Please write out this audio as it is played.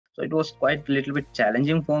So it was quite a little bit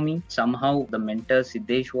challenging for me. Somehow the mentor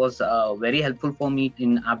Siddesh was very helpful for me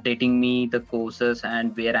in updating me the courses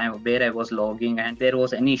and where I was logging. And there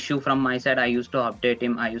was any issue from my side, I used to update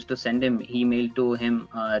him. I used to send him email to him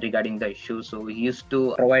regarding the issue. So he used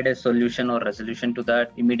to provide a solution or resolution to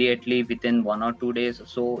that immediately within 1 or 2 days.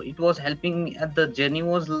 So it was helping me. The journey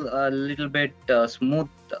was a little bit smooth.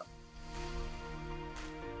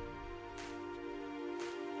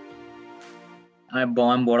 I'm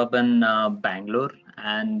brought up in Bangalore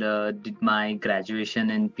and did my graduation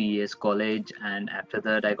in PES college. And after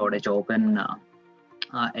that, I got a job in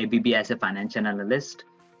ABB as a financial analyst.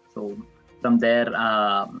 So from there,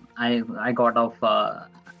 I got off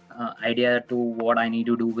idea to what I need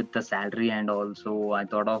to do with the salary, and also I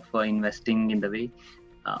thought of investing in the way.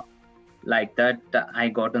 Uh, like that, I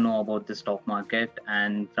got to know about the stock market,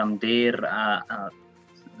 and from there,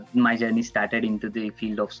 my journey started into the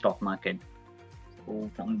field of stock market.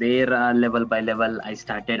 So from there, level by level, I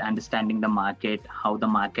started understanding the market, how the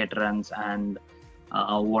market runs, and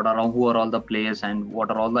who are all the players, and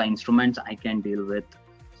what are all the instruments I can deal with.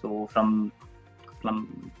 So from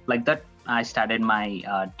like that, I started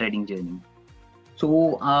my trading journey.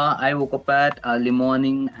 So I woke up at early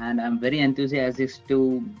morning, and I'm very enthusiastic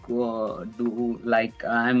to go do, like,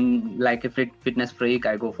 I'm like a fitness freak.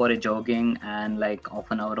 I go for a jogging and like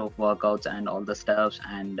half an hour of workouts and all the stuffs,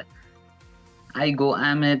 and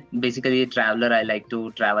basically a traveler. I like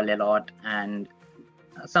to travel a lot, and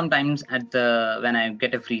sometimes when I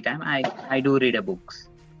get a free time, I do read a books.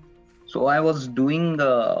 So I was doing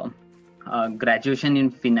graduation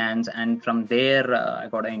in finance, and from there I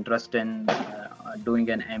got an interest in doing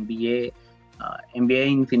an MBA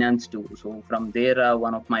in finance too. So from there,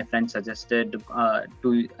 one of my friends suggested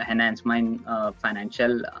to enhance my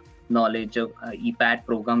financial knowledge. EPAT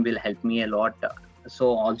program will help me a lot.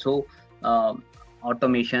 So also uh,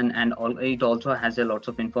 automation and all, it also has a lots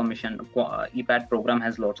of information. EPAT program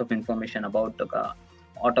has lots of information about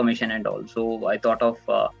automation, and also I thought of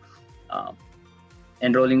uh,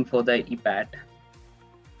 enrolling for the EPAT.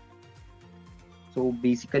 So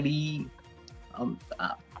basically, um,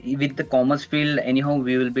 uh, with the commerce field, anyhow,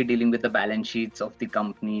 we will be dealing with the balance sheets of the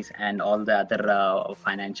companies and all the other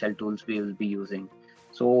financial tools we will be using.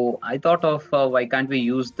 So I thought of why can't we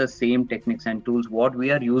use the same techniques and tools what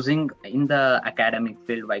we are using in the academic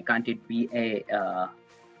field? Why can't it be a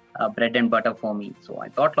bread and butter for me? So I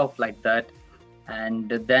thought of like that, and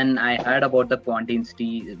then I heard about the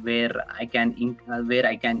QuantInsti, where I can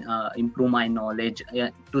improve my knowledge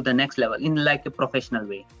to the next level in like a professional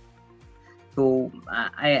way. So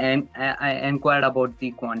I inquired about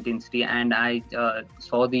the QuantInsti, and I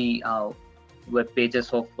saw the web pages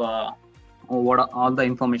of what are all the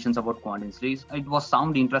informations about QuantInsti. It was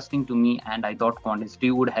sound interesting to me, and I thought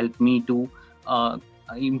QuantInsti would help me to uh,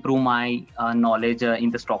 improve my knowledge in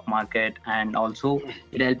the stock market, and also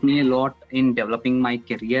it helped me a lot in developing my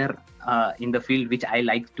career in the field which I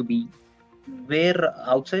like to be. Where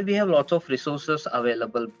outside we have lots of resources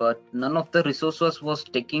available, but none of the resources was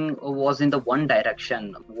in the one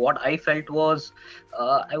direction. What I felt was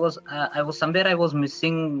I was somewhere, I was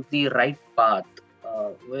missing the right path,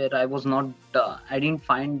 where I was not I didn't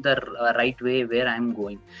find the right way where I'm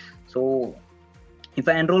going. So if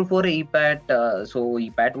I enroll for a EPAT, so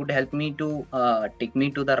EPAT would help me to take me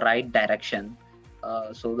to the right direction,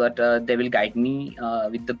 so that they will guide me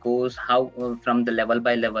with the course, how from the level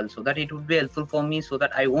by level, so that it would be helpful for me, so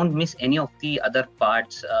that I won't miss any of the other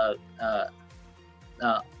parts uh,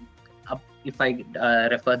 if I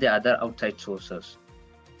refer the other outside sources.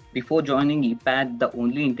 Before joining EPAT, the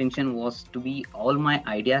only intention was to be all my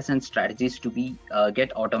ideas and strategies to be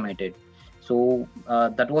get automated. So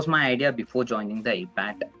that was my idea before joining the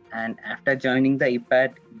EPAT. And after joining the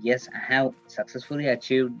EPAT, yes, I have successfully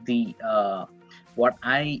achieved the what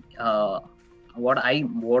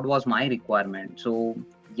was my requirement. So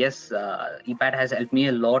yes, EPAT has helped me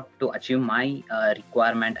a lot to achieve my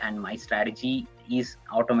requirement, and my strategy is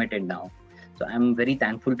automated now. So I'm very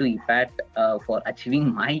thankful to EPAT for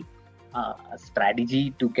achieving my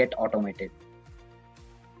strategy to get automated.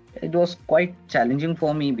 It was quite challenging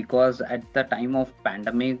for me because at the time of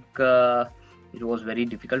pandemic, it was very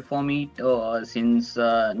difficult for me to, since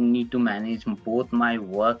need to manage both my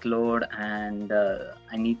workload, and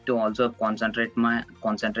I need to also concentrate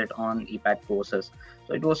on EPAT courses.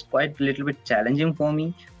 So it was quite a little bit challenging for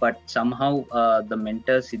me, but somehow the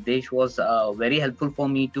mentor Siddesh was very helpful for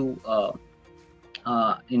me to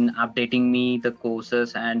in updating me the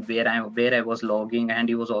courses and where I was logging, and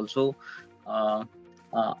he was also uh,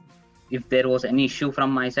 uh, if there was any issue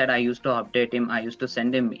from my side, I used to update him. I used to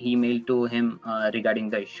send him email to him regarding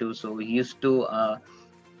the issue. So he used to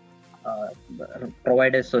uh,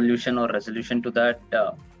 provide a solution or resolution to that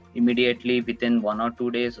immediately within 1 or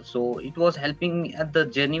 2 days. So it was helping me. The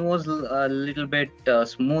journey was a little bit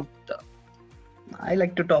smooth. I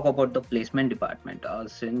like to talk about the placement department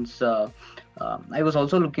since I was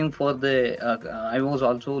also looking for I was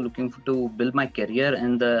also looking to build my career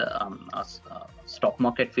in the stock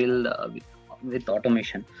market field with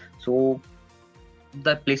automation. So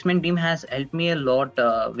the placement team has helped me a lot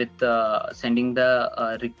with sending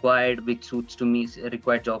the required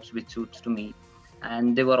jobs which suits to me,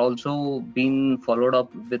 and they were also being followed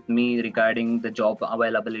up with me regarding the job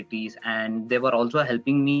availabilities, and they were also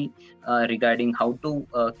helping me regarding how to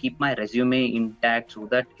keep my resume intact so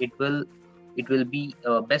that it will be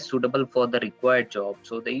best suitable for the required job.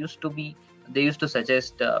 So they used to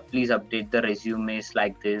suggest please update the resumes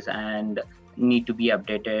like this and need to be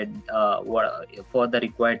updated for the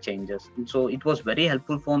required changes. So it was very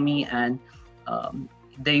helpful for me. And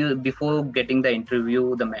they before getting the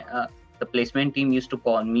interview, the placement team used to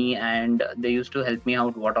call me and they used to help me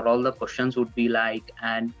out what are all the questions would be like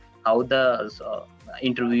and how the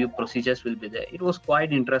interview procedures will be there. It was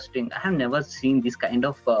quite interesting. I have never seen this kind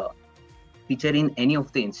of feature in any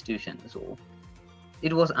of the institutions. So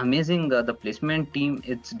it was amazing. The placement team,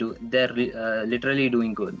 they're literally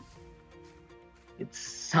doing good. It's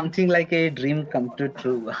something like a dream come to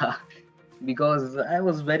true. Because I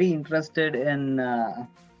was very interested in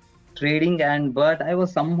trading, and but I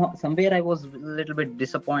was somewhere I was a little bit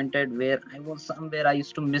disappointed where I was somewhere I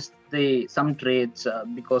used to miss the some trades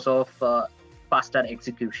because of faster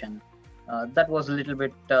execution. That was a little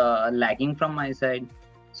bit lagging from my side.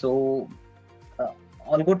 So uh,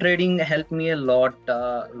 algo trading helped me a lot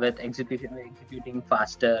with executing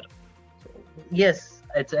faster. So yes,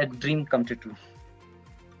 it's a dream come to true.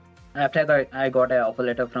 After I got an offer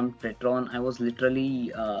letter from Petron, I was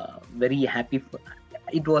literally very happy.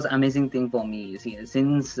 It was amazing thing for me. See,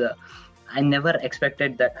 since I never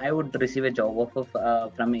expected that I would receive a job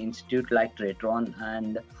offer from an institute like Petron,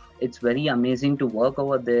 and it's very amazing to work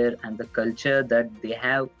over there and the culture that they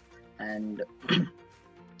have. And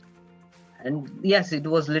and yes, it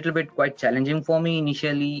was a little bit quite challenging for me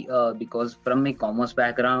initially because from my commerce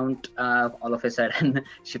background, all of a sudden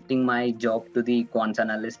shifting my job to the quant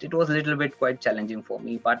analyst, it was a little bit quite challenging for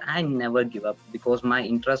me, but I never give up because my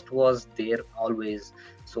interest was there always.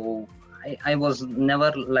 So I was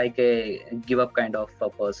never like a give up kind of a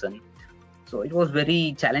person. So it was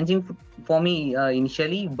very challenging for me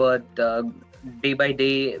initially, but day by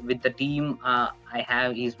day with the team I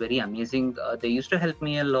have is very amazing. They used to help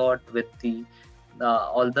me a lot with the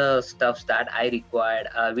all the stuffs that I required,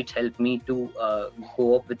 which helped me to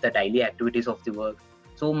go up with the daily activities of the work.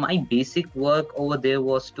 So my basic work over there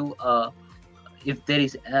was to if there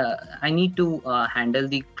is I need to handle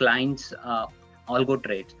the clients algo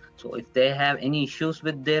trades. So if they have any issues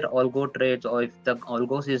with their algo trades, or if the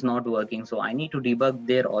algos is not working, so I need to debug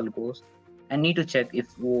their algos. I need to check if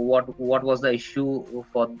what was the issue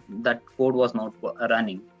for that code was not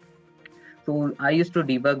running. So I used to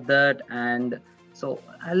debug that. And so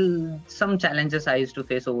some challenges I used to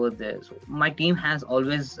face over there. So my team has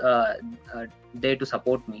always there to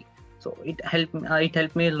support me. So it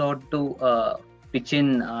helped me a lot to pitch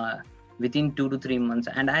in within 2 to 3 months,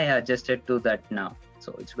 and I adjusted to that now.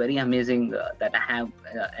 So it's very amazing that I have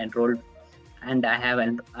enrolled, and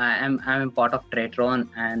I'm part of Tratron,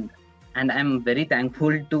 and I'm very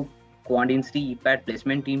thankful to QuantInsti EPAT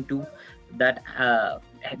placement team too, that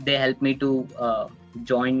they helped me to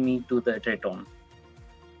join me to the Tratron.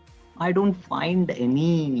 I don't find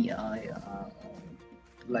any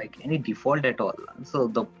like any default at all. So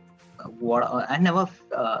the what I never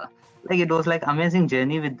like it was like amazing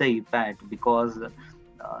journey with the EPAT, because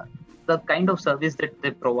the kind of service that they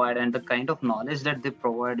provide and the kind of knowledge that they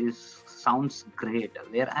provide is sounds great.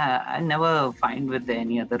 Where I never find with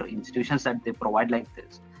any other institutions that they provide like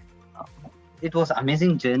this. Uh, it was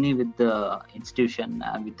amazing journey with the institution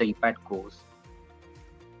with the EPAT course.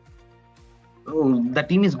 Oh, the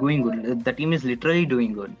team is going good. The team is literally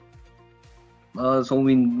doing good. So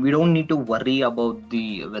we don't need to worry about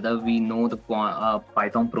the whether we know the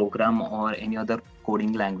Python program or any other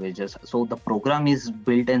coding languages. So the program is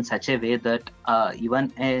built in such a way that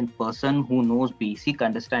even a person who knows basic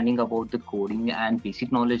understanding about the coding and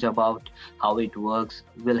basic knowledge about how it works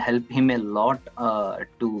will help him a lot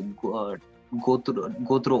to go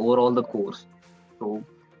through overall the course. So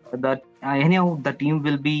that anyhow the team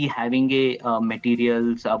will be having a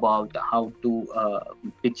materials about how to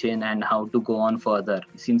pitch in and how to go on further.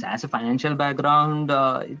 Since as a financial background,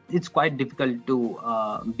 it's quite difficult to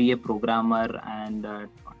be a programmer and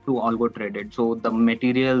to algo trade it. So the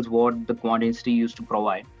materials what the QuantInsti used to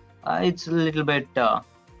provide, It's a little bit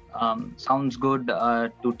sounds good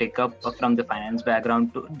to take up from the finance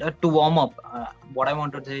background to warm up. What I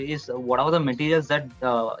want to say is whatever the materials that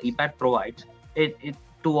EPAT provides, it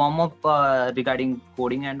to warm up regarding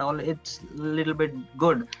coding and all, it's a little bit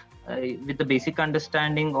good. With the basic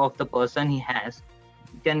understanding of the person he has,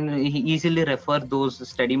 he easily refer those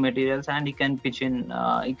study materials, and he can pitch in.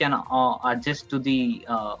 He can adjust to the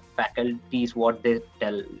faculties what they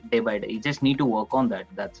tell day by day. You just need to work on that.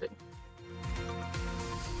 That's it.